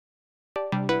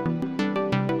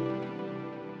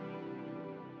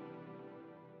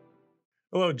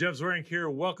Hello, Jeff Zweerink here.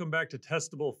 Welcome back to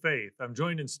Testable Faith. I'm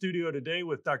joined in studio today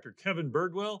with Dr. Kevin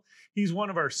Birdwell. He's one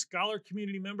of our scholar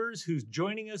community members who's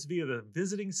joining us via the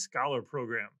Visiting Scholar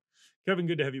Program. Kevin,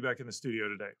 good to have you back in the studio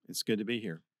today. It's good to be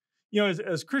here.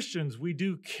 As Christians, we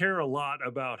do care a lot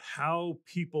about how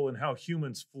people and how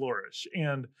humans flourish.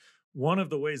 And one of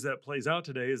the ways that plays out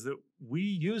today is that we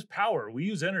use power, we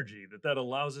use energy, that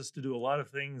allows us to do a lot of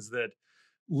things that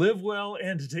live well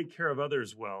and to take care of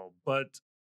others well. But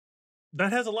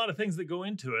that has a lot of things that go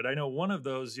into it. I know one of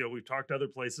those, we've talked other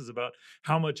places about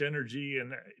how much energy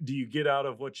and do you get out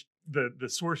of the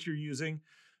source you're using,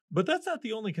 but that's not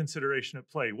the only consideration at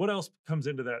play. What else comes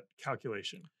into that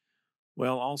calculation?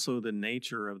 Well, also the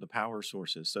nature of the power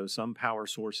sources. So some power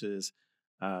sources,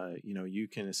 you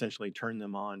can essentially turn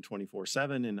them on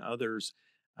 24/7, and others,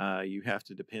 you have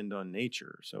to depend on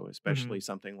nature. So Hmm. especially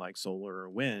something like solar or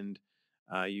wind,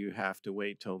 you have to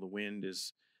wait till the wind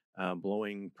is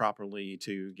blowing properly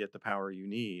to get the power you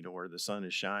need, or the sun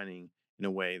is shining in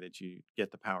a way that you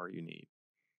get the power you need.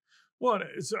 Well,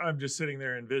 so I'm just sitting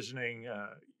there envisioning,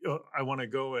 I want to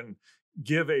go and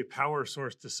give a power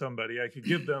source to somebody. I could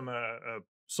give them a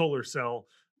solar cell,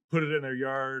 put it in their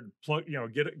yard, plug,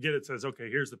 get it says, okay,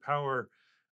 here's the power.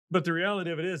 But the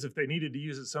reality of it is, if they needed to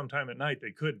use it sometime at night,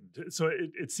 they couldn't. So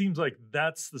it seems like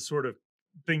that's the sort of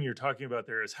thing you're talking about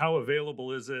there is how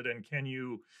available is it, and can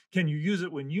you use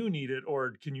it when you need it,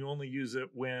 or can you only use it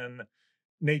when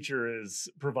nature is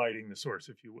providing the source,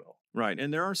 if you will? Right,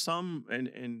 and there are some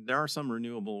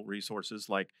renewable resources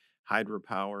like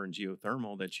hydropower and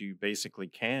geothermal that you basically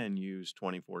can use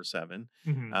 24/7.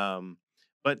 Hmm. Um,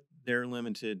 but they're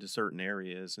limited to certain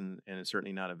areas, and it's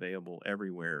certainly not available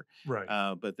everywhere. Right.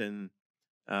 But then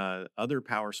other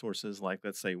power sources, like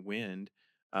let's say wind,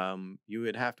 you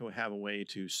would have to have a way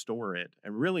to store it.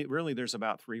 And really, there's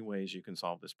about three ways you can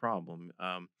solve this problem.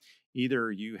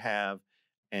 Either you have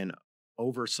an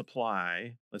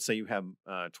oversupply. Let's say you have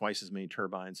twice as many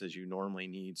turbines as you normally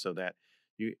need, so that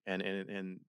you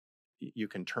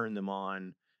can turn them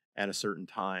on at a certain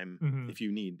time Hmm. if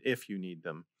you need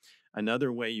them.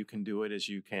 Another way you can do it is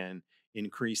you can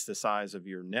increase the size of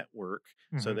your network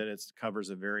so Hmm. that it covers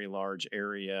a very large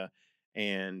area,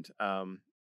 and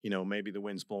maybe the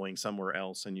wind's blowing somewhere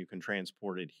else and you can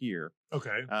transport it here.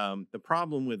 Okay. The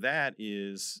problem with that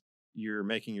is you're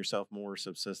making yourself more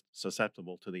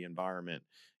susceptible to the environment.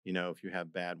 If you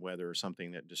have bad weather or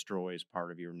something that destroys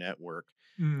part of your network.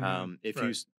 Hmm. If you Right.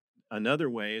 s- Another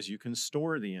way is you can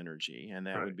store the energy, and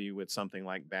that Right. would be with something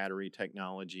like battery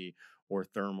technology or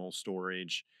thermal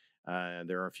storage.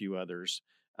 There are a few others.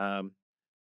 Um,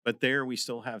 but there we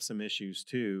still have some issues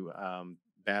too.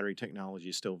 Battery technology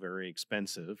is still very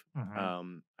expensive.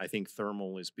 Hmm. I think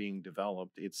thermal is being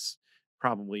developed. It's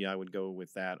probably I would go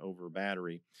with that over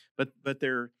battery. But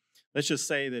there, let's just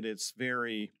say that it's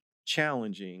very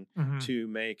challenging Hmm. to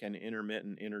make an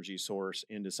intermittent energy source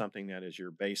into something that is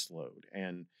your base load.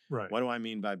 And Right. what do I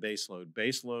mean by base load?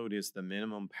 Base load is the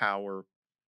minimum power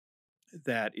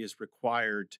that is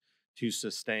required to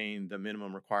sustain the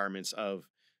minimum requirements of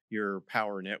your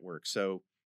power network. So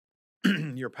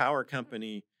your power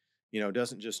company,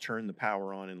 doesn't just turn the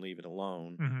power on and leave it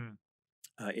alone.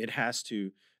 Hmm. It has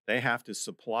to, they have to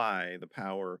supply the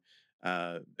power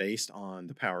based on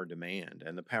the power demand,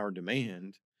 and the power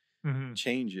demand Hmm.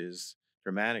 changes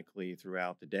dramatically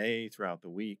throughout the day, throughout the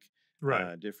week,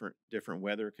 Right. different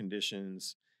weather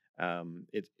conditions.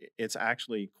 It's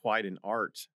actually quite an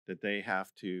art that they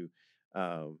have to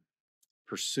uh,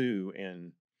 pursue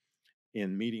in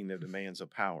meeting the demands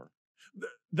of power.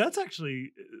 That's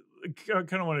actually, I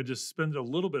kind of want to just spend a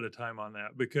little bit of time on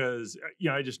that because,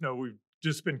 I just know we've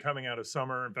just been coming out of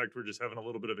summer. In fact, we're just having a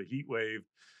little bit of a heat wave.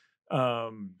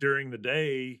 During the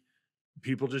day,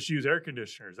 people just use air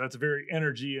conditioners. That's a very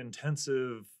energy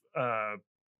intensive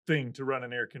thing to run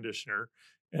an air conditioner.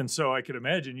 And so I could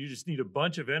imagine you just need a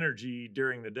bunch of energy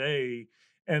during the day,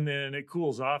 and then it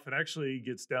cools off and actually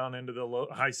gets down into the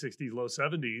high 60s, low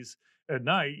 70s at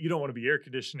night. You don't want to be air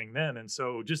conditioning then. And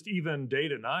so just even day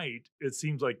to night, it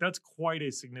seems like that's quite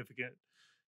a significant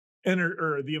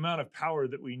or the amount of power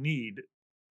that we need.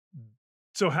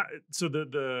 So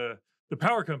the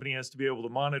power company has to be able to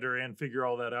monitor and figure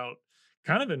all that out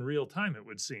kind of in real time, it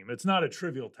would seem. It's not a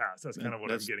trivial task. That's kind That, of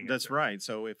what I'm that's getting at that's there. right.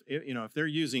 So if they're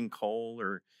using coal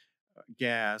or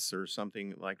gas or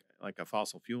something like a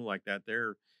fossil fuel like that,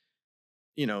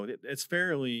 it's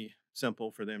fairly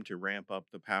simple for them to ramp up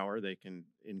the power. They can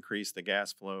increase the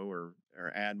gas flow or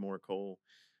add more coal.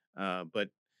 But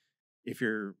if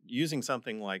you're using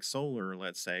something like solar,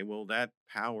 let's say, well, that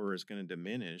power is going to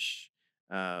diminish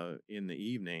in the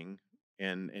evening,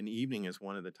 and evening is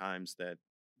one of the times that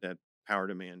power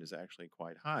demand is actually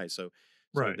quite high. So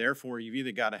Right. therefore, you've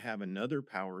either got to have another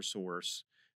power source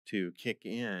to kick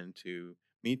in to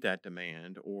meet that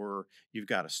demand, or you've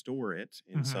got to store it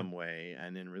in Hmm. some way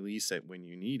and then release it when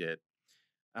you need it.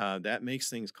 That makes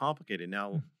things complicated.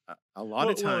 Now, a lot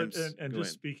of Well, times, and go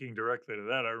just ahead. speaking directly to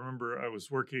that, I remember I was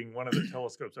working. One of the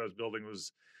telescopes I was building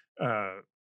was uh,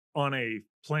 on a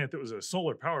plant that was a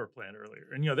solar power plant earlier,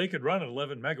 and they could run at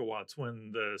 11 megawatts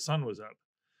when the sun was up.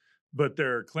 But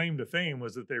their claim to fame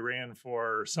was that they ran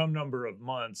for some number of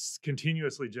months,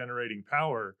 continuously generating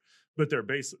power. But their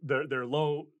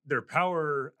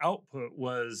power output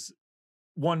was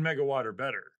 1 megawatt or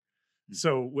better.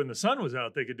 So when the sun was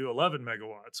out, they could do 11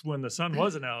 megawatts. When the sun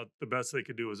wasn't out, the best they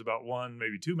could do was about 1,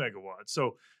 maybe 2 megawatts.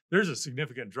 So there's a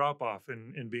significant drop off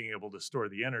in being able to store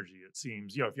the energy, it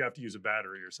seems, if you have to use a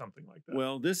battery or something like that.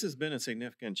 Well, this has been a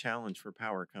significant challenge for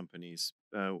power companies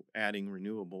adding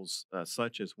renewables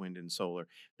such as wind and solar.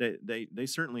 They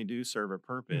certainly do serve a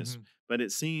purpose, Hmm. but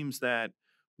it seems that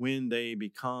when they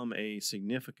become a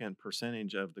significant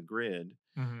percentage of the grid,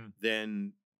 Hmm.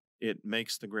 then it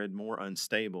makes the grid more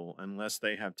unstable unless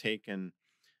they have taken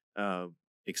uh,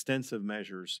 extensive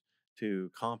measures to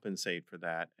compensate for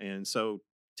that. And so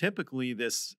typically,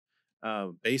 this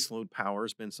baseload power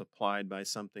has been supplied by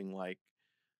something like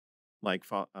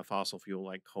a fossil fuel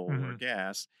like coal or Hmm.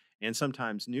 gas, and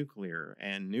sometimes nuclear.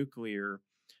 And nuclear,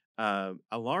 a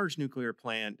large nuclear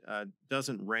plant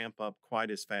doesn't ramp up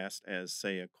quite as fast as,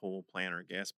 say, a coal plant or a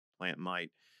gas plant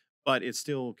might, but it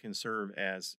still can serve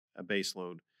as a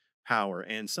baseload power.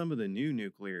 And some of the new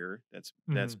nuclear that's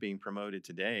Hmm. being promoted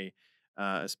today,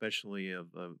 especially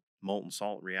of the molten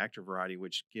salt reactor variety,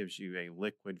 which gives you a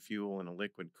liquid fuel and a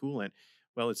liquid coolant.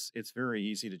 Well, it's very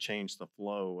easy to change the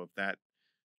flow of that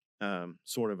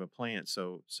sort of a plant.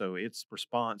 So its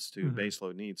response to hmm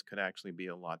baseload needs could actually be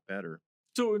a lot better.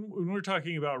 So when we're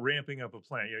talking about ramping up a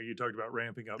plant, you talked about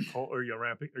ramping up coal, or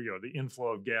ramping, or the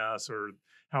inflow of gas, or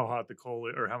how hot the coal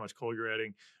or how much coal you're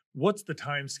adding. What's the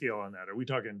time scale on that? Are we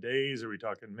talking days? Are we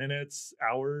talking minutes,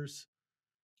 hours?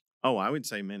 Oh, I would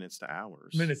say minutes to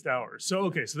hours. Minutes to hours. So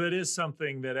okay, so that is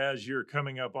something that as you're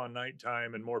coming up on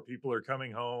nighttime and more people are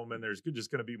coming home and there's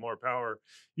just going to be more power,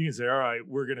 you can say, all right,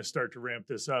 we're going to start to ramp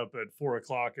this up at 4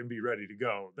 o'clock and be ready to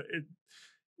go.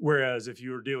 Whereas if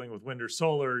you're dealing with wind or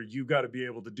solar, you got to be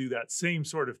able to do that same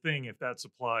sort of thing if that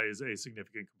supply is a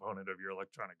significant component of your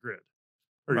electronic grid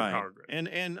or your Right. power grid.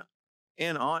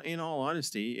 In all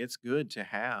honesty, it's good to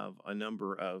have a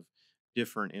number of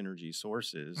different energy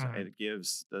sources. Mhm.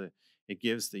 It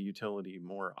gives the utility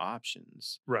more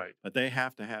options, Right. but they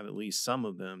have to have at least some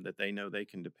of them that they know they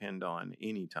can depend on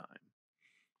anytime.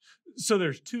 So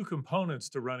there's two components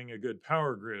to running a good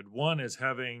power grid. One is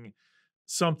having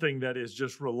something that is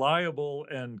just reliable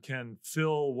and can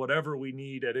fill whatever we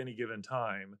need at any given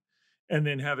time. And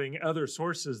then having other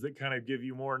sources that kind of give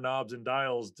you more knobs and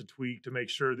dials to tweak to make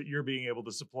sure that you're being able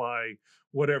to supply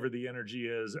whatever the energy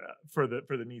is for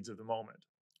the needs of the moment.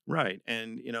 Right.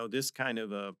 And this kind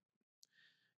of a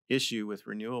issue with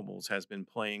renewables has been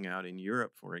playing out in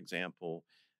Europe, for example.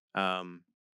 Um,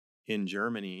 in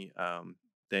Germany,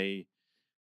 they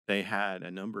they had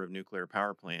a number of nuclear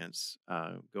power plants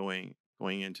going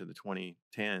into the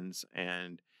 2010s,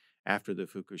 and after the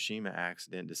Fukushima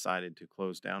accident, decided to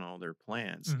close down all their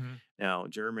plants. Hmm. Now,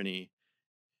 Germany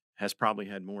has probably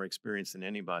had more experience than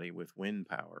anybody with wind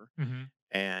power, Hmm.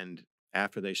 and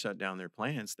after they shut down their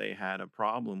plants, they had a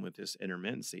problem with this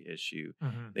intermittency issue.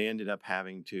 Hmm. They ended up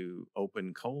having to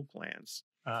open coal plants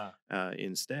Ah.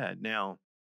 instead. Now,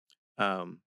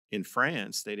 um, in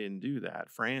France, they didn't do that.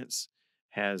 France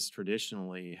has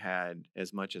traditionally had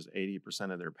as much as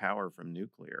 80% of their power from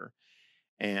nuclear,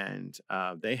 and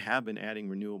they have been adding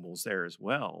renewables there as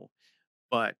well.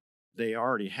 But they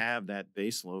already have that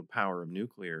baseload power of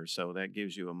nuclear, so that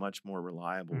gives you a much more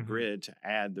reliable Hmm. grid to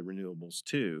add the renewables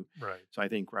to. Right. So I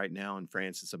think right now in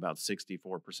France it's about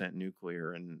 64%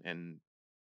 nuclear, and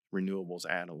renewables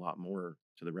add a lot more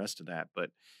to the rest of that.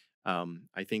 But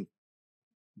I think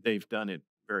they've done it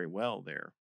very well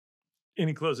there.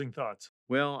 Any closing thoughts?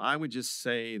 Well, I would just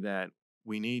say that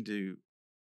we need to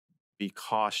be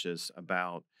cautious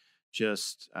about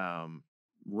just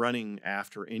running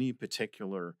after any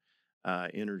particular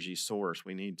energy source.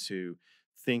 We need to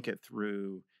think it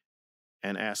through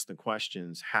and ask the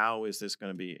questions: how is this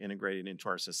going to be integrated into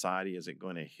our society? Is it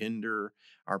going to hinder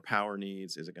our power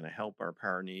needs? Is it going to help our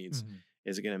power needs? Hmm.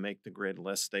 Is it going to make the grid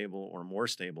less stable or more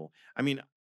stable? I mean,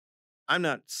 I'm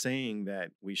not saying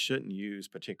that we shouldn't use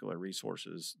particular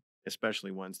resources, especially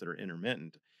ones that are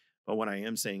intermittent. But what I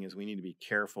am saying is we need to be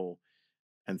careful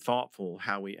and thoughtful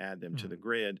how we add them to the Hmm.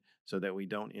 grid so that we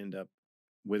don't end up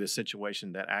with a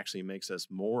situation that actually makes us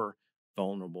more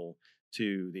vulnerable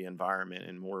to the environment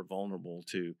and more vulnerable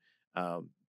to uh,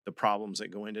 the problems that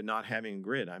go into not having a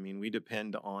grid. I mean, we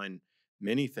depend on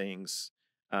many things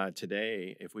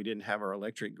today. If we didn't have our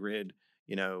electric grid,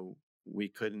 you know, we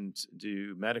couldn't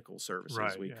do medical services.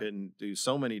 Right. We Yeah. couldn't do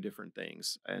so many different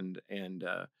things, and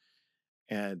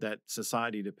that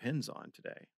society depends on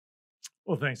today.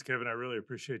 Well, thanks, Kevin. I really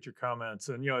appreciate your comments.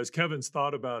 And, as Kevin's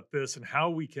thought about this and how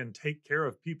we can take care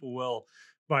of people well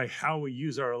by how we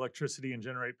use our electricity and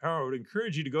generate power, I would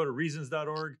encourage you to go to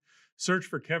reasons.org, search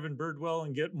for Kevin Birdwell,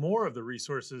 and get more of the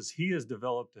resources he has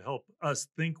developed to help us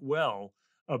think well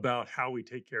about how we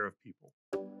take care of people.